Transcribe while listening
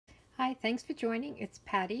Hi, thanks for joining. It's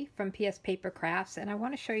Patty from PS Paper Crafts, and I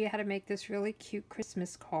want to show you how to make this really cute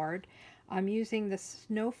Christmas card. I'm using the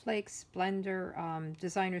Snowflake Splendor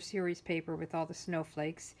designer series paper with all the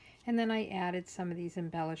snowflakes, and then I added some of these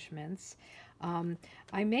embellishments.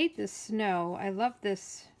 I made this snow. I love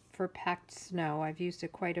this for packed snow. I've used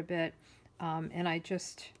it quite a bit, and I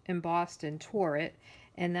just embossed and tore it,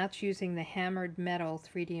 and that's using the hammered metal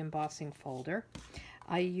 3D embossing folder.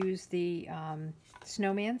 I use the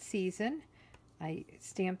Snowman season. I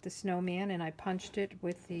stamped the snowman and I punched it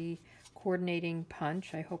with the coordinating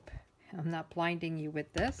punch. I hope I'm not blinding you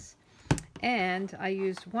with this. And I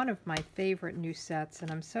used one of my favorite new sets,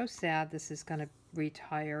 and I'm so sad this is going to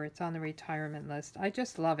retire. It's on the retirement list. I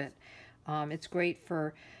just love it. It's great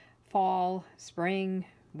for fall, spring,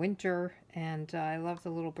 winter, and I love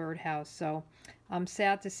the little birdhouse. So I'm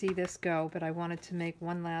sad to see this go, but I wanted to make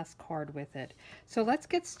one last card with it. So let's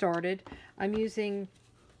get started. I'm using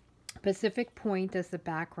Pacific Point as the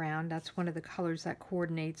background. That's one of the colors that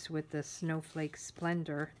coordinates with the Snowflake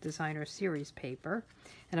Splendor designer series paper,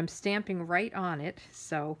 and I'm stamping right on it,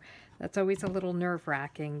 so that's always a little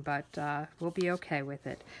nerve-wracking, but we'll be okay with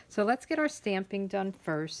it. So let's get our stamping done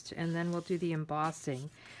first, and then we'll do the embossing.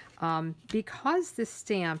 Because this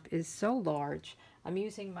stamp is so large, I'm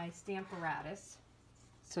using my Stamparatus.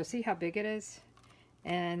 So see how big it is?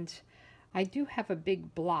 And I do have a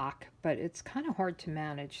big block, but it's kind of hard to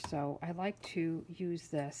manage, so I like to use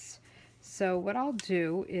this. So what I'll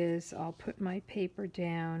do is I'll put my paper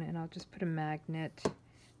down and I'll just put a magnet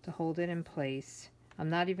to hold it in place. I'm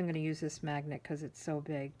not even going to use this magnet because it's so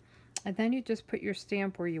big. And then you just put your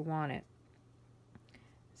stamp where you want it.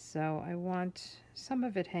 So I want some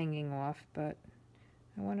of it hanging off, but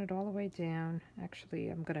I want it all the way down. Actually,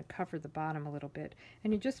 I'm going to cover the bottom a little bit.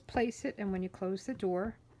 And you just place it, and when you close the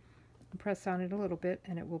door, press on it a little bit,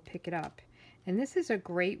 and it will pick it up. And this is a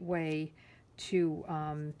great way to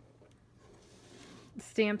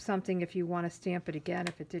stamp something if you want to stamp it again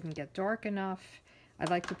if it didn't get dark enough. I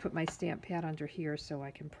like to put my stamp pad under here so I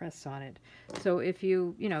can press on it. So if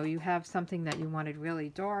you have something that you wanted really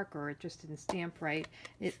dark or it just didn't stamp right,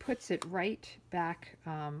 it puts it right back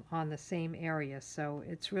on the same area. So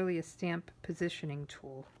it's really a stamp positioning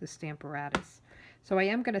tool, the Stamparatus. So I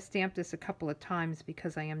am going to stamp this a couple of times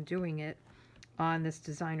because I am doing it on this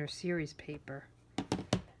designer series paper.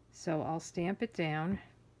 So I'll stamp it down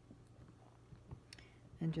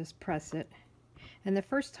and just press it. And the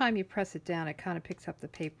first time you press it down, it kind of picks up the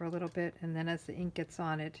paper a little bit, and then as the ink gets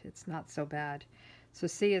on it, it's not so bad. So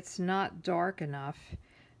see, it's not dark enough.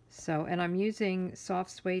 So, and I'm using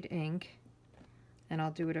Soft Suede Ink, and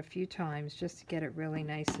I'll do it a few times just to get it really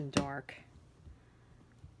nice and dark.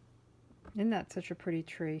 Isn't that such a pretty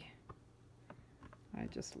tree? I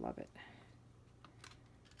just love it.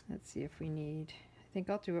 Let's see if we need, I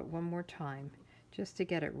think I'll do it one more time, just to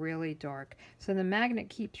get it really dark. So the magnet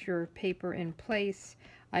keeps your paper in place.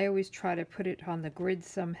 I always try to put it on the grid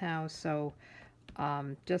somehow, so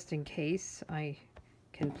just in case I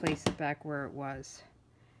can place it back where it was.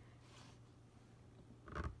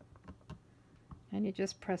 And you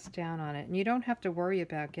just press down on it. And you don't have to worry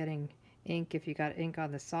about getting ink if you got ink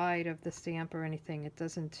on the side of the stamp or anything. It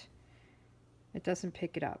doesn't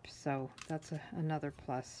pick it up, so that's another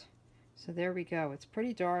plus. So there we go. It's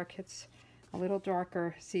pretty dark. It's a little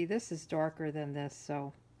darker. See, this is darker than this,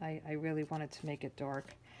 so I really wanted to make it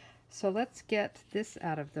dark. So let's get this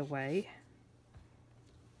out of the way,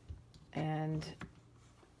 and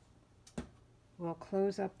we'll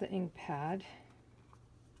close up the ink pad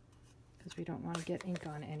because we don't want to get ink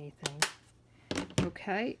on anything.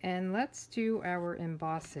 Okay, and let's do our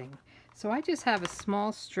embossing. So I just have a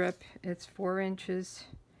small strip. It's 4 inches,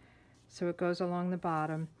 so it goes along the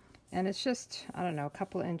bottom. And it's just, I don't know, a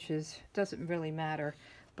couple of inches. Doesn't really matter.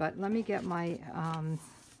 But let me get my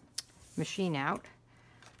machine out,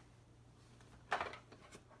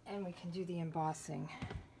 and we can do the embossing.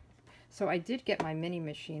 So I did get my mini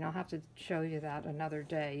machine. I'll have to show you that another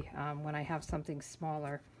day when I have something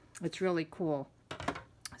smaller. It's really cool.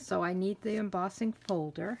 So I need the embossing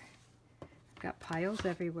folder. I've got piles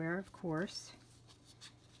everywhere, of course.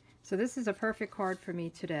 So this is a perfect card for me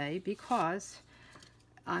today because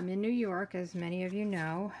I'm in New York, as many of you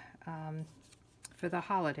know, for the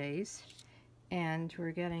holidays, and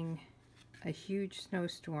we're getting a huge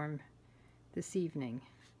snowstorm this evening.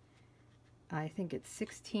 I think it's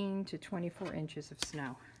 16 to 24 inches of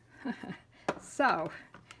snow. So,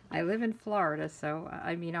 I live in Florida, so,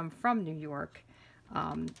 I mean, I'm from New York,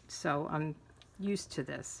 so I'm used to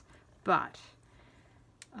this, but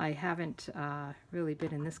I haven't really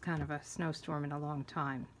been in this kind of a snowstorm in a long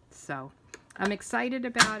time, so I'm excited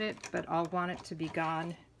about it, but I'll want it to be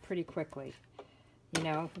gone pretty quickly. You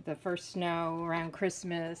know, the first snow around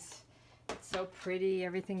Christmas, it's so pretty,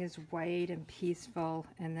 everything is white and peaceful,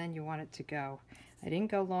 and then you want it to go. I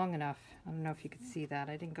didn't go long enough. I don't know if you could see that.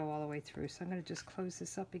 I didn't go all the way through, so I'm going to just close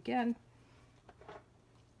this up again.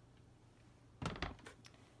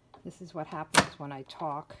 This is what happens when I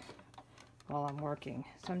talk while I'm working.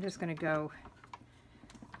 So I'm just going to go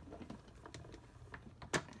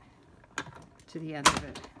to the end of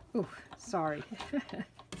it. Ooh, sorry.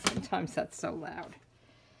 Sometimes that's so loud.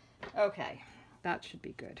 Okay, that should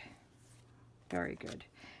be good. Very good.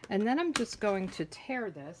 And then I'm just going to tear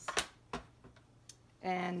this.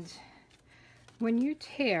 And when you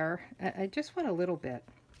tear, I just want a little bit.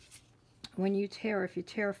 When you tear, if you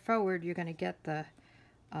tear forward, you're going to get the,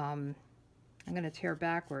 I'm going to tear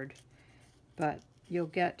backward, but you'll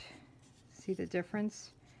get, see the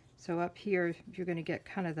difference? So up here, you're going to get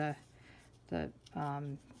kind of the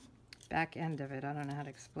back end of it. I don't know how to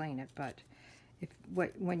explain it, but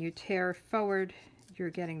when you tear forward, you're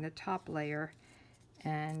getting the top layer,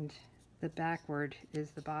 and the backward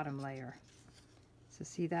is the bottom layer. So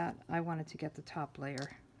see that? I wanted to get the top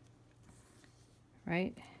layer,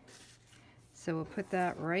 right? So we'll put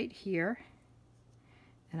that right here,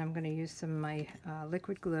 and I'm going to use some of my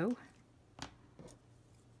liquid glue.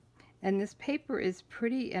 And this paper is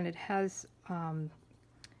pretty, and it has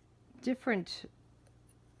different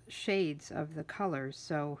shades of the colors.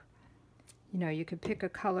 So, you know, you could pick a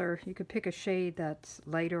color, you could pick a shade that's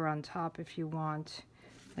lighter on top if you want.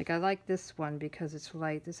 Like I like this one because it's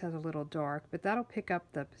light. This has a little dark, but that'll pick up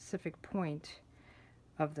the Pacific point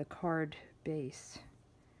of the card base,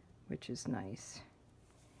 which is nice.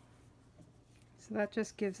 So that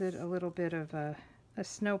just gives it a little bit of a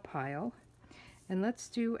snow pile. And let's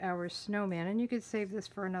do our snowman, and you could save this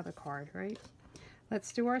for another card, right?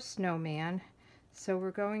 Let's do our snowman. So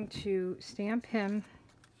we're going to stamp him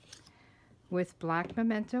with black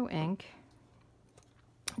memento ink,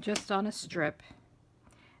 just on a strip.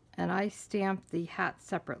 And I stamped the hat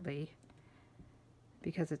separately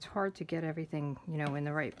because it's hard to get everything, you know, in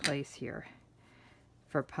the right place here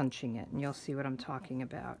for punching it. And you'll see what I'm talking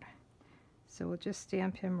about. So we'll just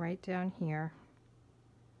stamp him right down here.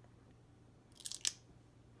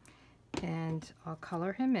 And I'll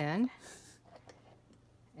color him in.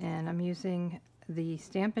 And I'm using the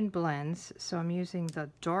Stampin' Blends. So I'm using the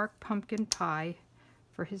dark pumpkin pie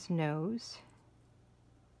for his nose.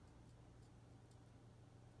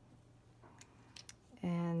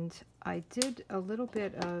 And I did a little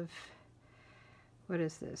bit of, what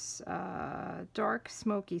is this, dark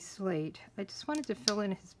smoky slate. I just wanted to fill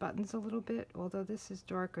in his buttons a little bit, although this is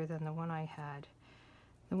darker than the one I had.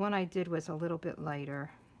 The one I did was a little bit lighter,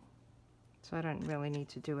 so I don't really need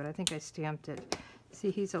to do it. I think I stamped it. See,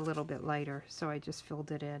 he's a little bit lighter, so I just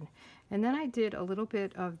filled it in. And then I did a little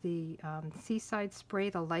bit of the Seaside Spray,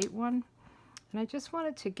 the light one, and I just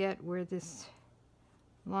wanted to get where this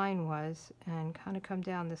line was and kind of come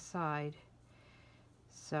down the side,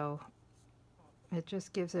 so it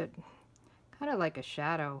just gives it kind of like a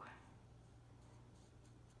shadow.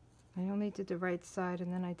 I only did the right side,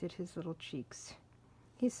 and then I did his little cheeks.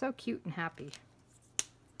 He's so cute and happy.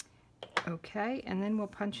 Okay, and then we'll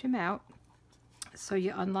punch him out. So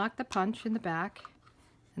you unlock the punch in the back,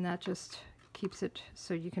 and that just keeps it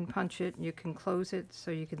so you can punch it, and you can close it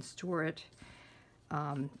so you can store it,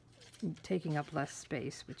 taking up less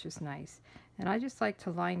space, which is nice. And I just like to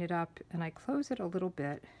line it up, and I close it a little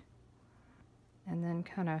bit and then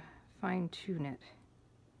kind of fine-tune it.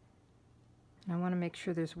 And I want to make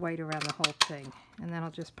sure there's white around the whole thing, and then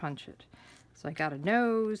I'll just punch it. So I got a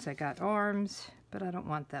nose, I got arms, but I don't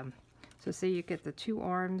want them. So see, you get the two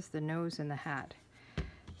arms, the nose, and the hat.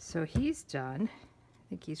 So he's done. I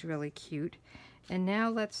think he's really cute. And now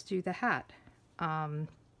let's do the hat.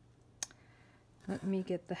 Let me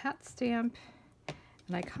get the hat stamp,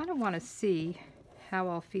 and I kind of want to see how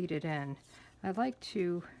I'll feed it in. I like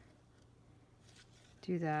to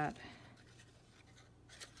do that.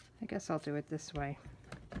 I guess I'll do it this way.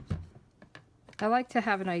 I like to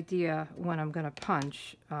have an idea when I'm going to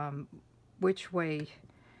punch which way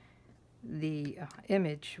the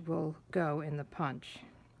image will go in the punch.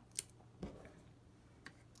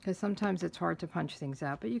 Because sometimes it's hard to punch things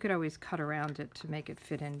out, but you could always cut around it to make it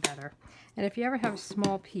fit in better. And if you ever have a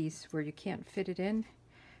small piece where you can't fit it in,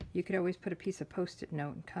 you could always put a piece of Post-it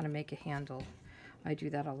note and kind of make a handle. I do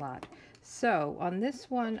that a lot. So on this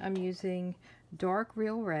one, I'm using dark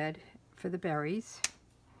real red for the berries.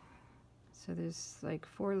 So there's like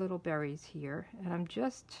 4 little berries here, and I'm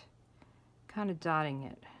just kind of dotting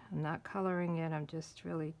it. I'm not coloring it, I'm just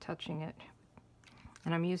really touching it.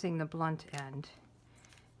 And I'm using the blunt end.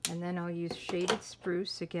 And then I'll use shaded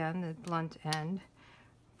spruce, again, the blunt end,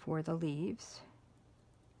 for the leaves.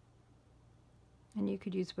 And you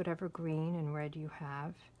could use whatever green and red you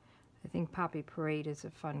have. I think Poppy Parade is a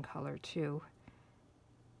fun color too.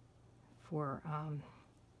 For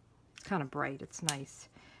it's kind of bright, it's nice.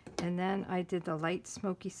 And then I did the light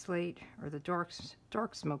smoky slate, or the dark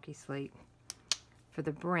smoky slate, for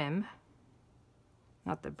the brim.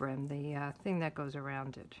 Not the brim, the thing that goes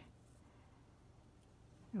around it.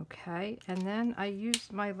 Okay, and then I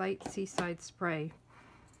used my light Seaside spray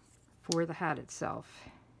for the hat itself.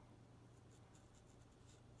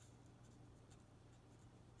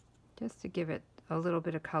 Just to give it a little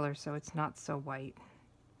bit of color so it's not so white.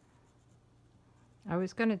 I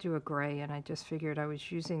was going to do a gray, and I just figured I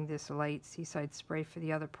was using this light Seaside spray for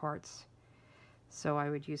the other parts, so I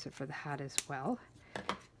would use it for the hat as well.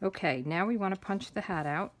 Okay, now we want to punch the hat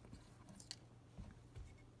out.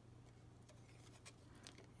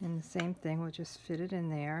 And the same thing, we'll just fit it in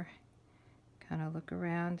there. Kind of look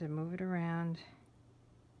around and move it around.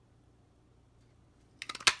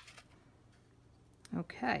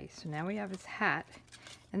 Okay, so now we have his hat.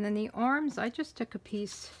 And then the arms, I just took a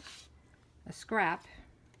scrap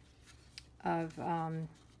of,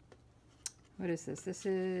 what is this? This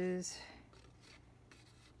is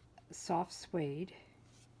Soft Suede.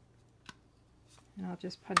 And I'll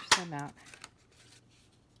just punch them out.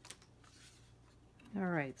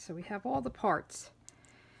 Alright, so we have all the parts.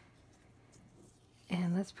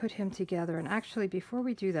 And let's put him together. And actually, before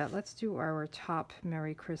we do that, let's do our top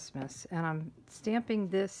Merry Christmas. And I'm stamping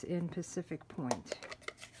this in Pacific Point,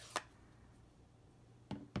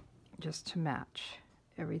 just to match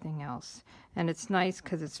everything else. And it's nice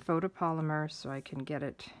because it's photopolymer, so I can get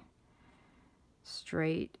it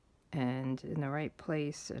straight and in the right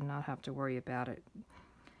place and not have to worry about it.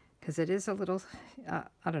 Because it is a little,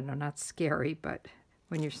 I don't know, not scary, but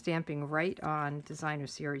when you're stamping right on designer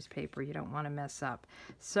series paper, you don't want to mess up.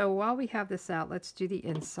 So while we have this out, let's do the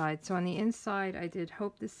inside. So on the inside, I did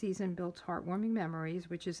Hope This Season Builds Heartwarming Memories,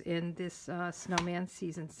 which is in this Snowman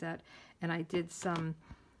season set, and I did some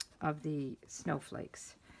of the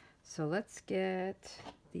snowflakes. So let's get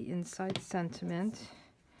the inside sentiment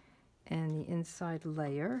and the inside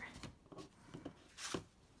layer.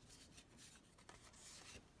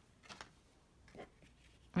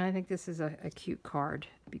 And I think this is a cute card.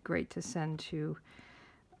 It'd be great to send to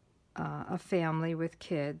a family with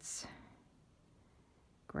kids,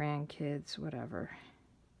 grandkids, whatever.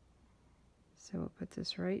 So we'll put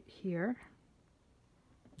this right here.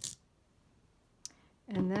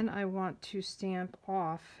 And then I want to stamp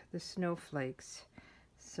off the snowflakes.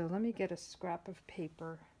 So let me get a scrap of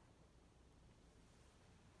paper.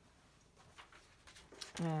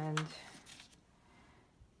 And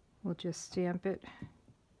we'll just stamp it.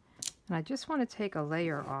 And I just want to take a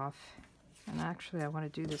layer off. And actually I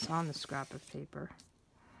want to do this on the scrap of paper.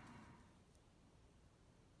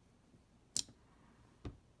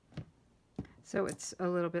 So it's a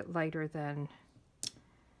little bit lighter than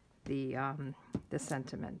the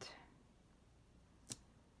sentiment.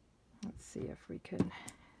 Let's see if we can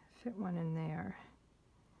fit one in there.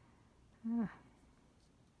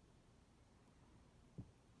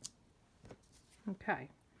 Okay,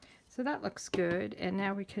 so that looks good, and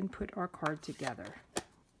now we can put our card together.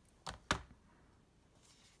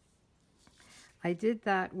 I did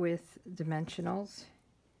that with dimensionals,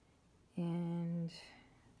 and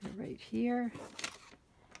right here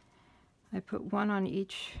I put one on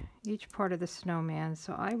each part of the snowman.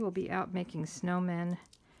 So I will be out making snowmen.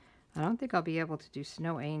 I don't think I'll be able to do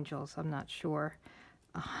snow angels, I'm not sure,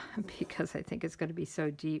 because I think it's going to be so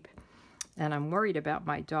deep. And I'm worried about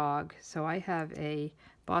my dog. So I have a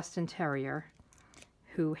Boston Terrier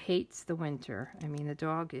who hates the winter. I mean, the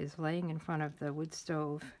dog is laying in front of the wood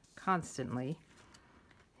stove constantly.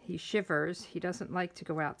 He shivers. He doesn't like to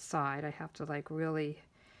go outside. I have to like really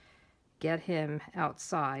get him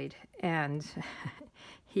outside. And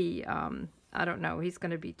he, I don't know, he's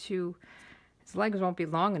going to be his legs won't be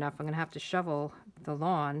long enough. I'm going to have to shovel the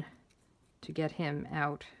lawn to get him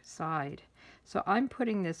outside. So I'm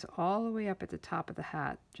putting this all the way up at the top of the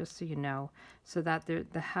hat, just so you know, so that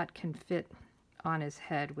the hat can fit on his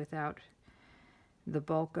head without the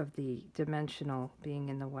bulk of the dimensional being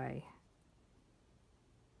in the way.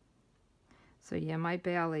 So yeah, my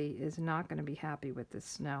Bailey is not going to be happy with this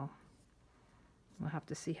snow. We'll have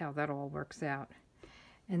to see how that all works out.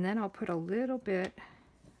 And then I'll put a little bit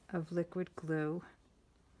of liquid glue.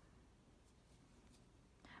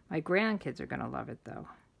 My grandkids are going to love it though.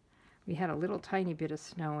 We had a little tiny bit of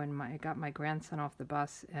snow, and I got my grandson off the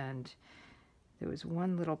bus, and there was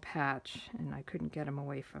one little patch, and I couldn't get him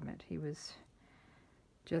away from it. He was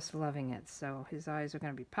Just loving it. So his eyes are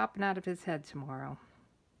going to be popping out of his head tomorrow.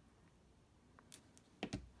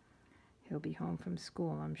 He'll be home from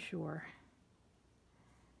school, I'm sure.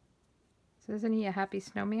 So isn't he a happy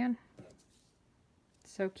snowman?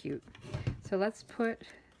 So cute. So let's put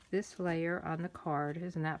this layer on the card.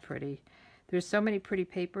 Isn't that pretty? There's so many pretty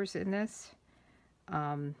papers in this.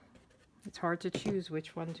 It's hard to choose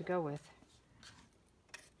which one to go with.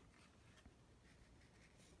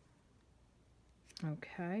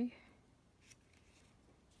 Okay.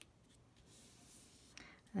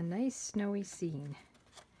 A nice snowy scene.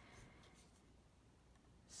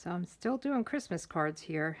 So I'm still doing Christmas cards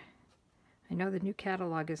here. I know the new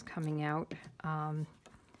catalog is coming out,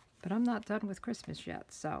 but I'm not done with Christmas yet,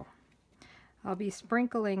 so I'll be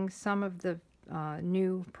sprinkling some of the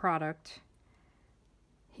new product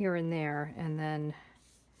here and there, and then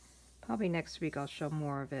probably next week I'll show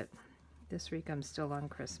more of it. This week I'm still on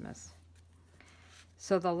Christmas.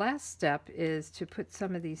 So the last step is to put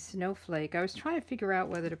some of these snowflake. I was trying to figure out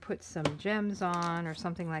whether to put some gems on or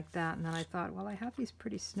something like that, and then I thought, well, I have these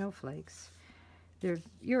pretty snowflakes. They're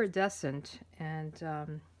iridescent, and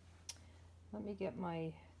let me get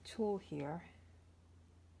my tool here.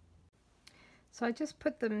 So I just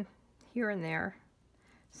put them here and there.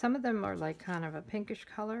 Some of them are like kind of a pinkish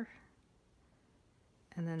color,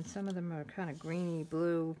 and then some of them are kind of greeny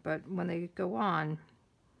blue, but when they go on,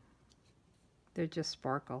 they're just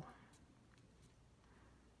sparkle.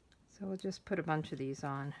 So we'll just put a bunch of these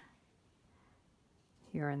on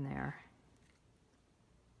here and there.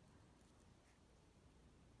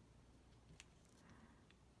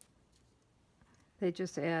 They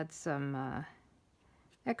just add some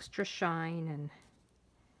extra shine, and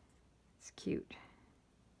it's cute.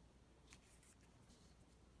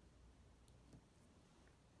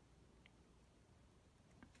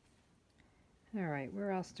 All right,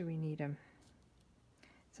 where else do we need them?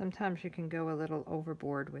 Sometimes you can go a little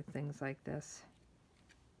overboard with things like this.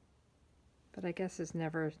 But I guess there's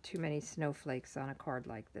never too many snowflakes on a card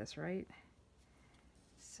like this, right?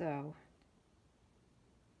 So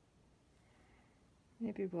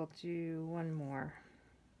maybe we'll do one more.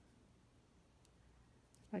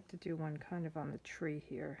 I'd like to do one kind of on the tree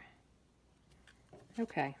here.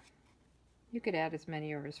 Okay. You could add as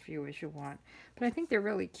many or as few as you want. But I think they're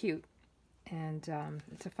really cute. And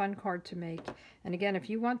it's a fun card to make. And again, if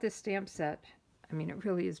you want this stamp set, I mean, it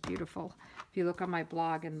really is beautiful. If you look on my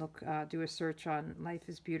blog and look, do a search on Life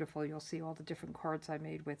is Beautiful, you'll see all the different cards I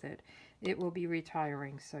made with it. It will be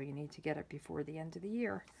retiring, so you need to get it before the end of the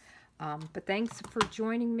year. But thanks for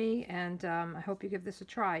joining me, and I hope you give this a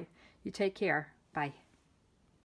try. You take care. Bye.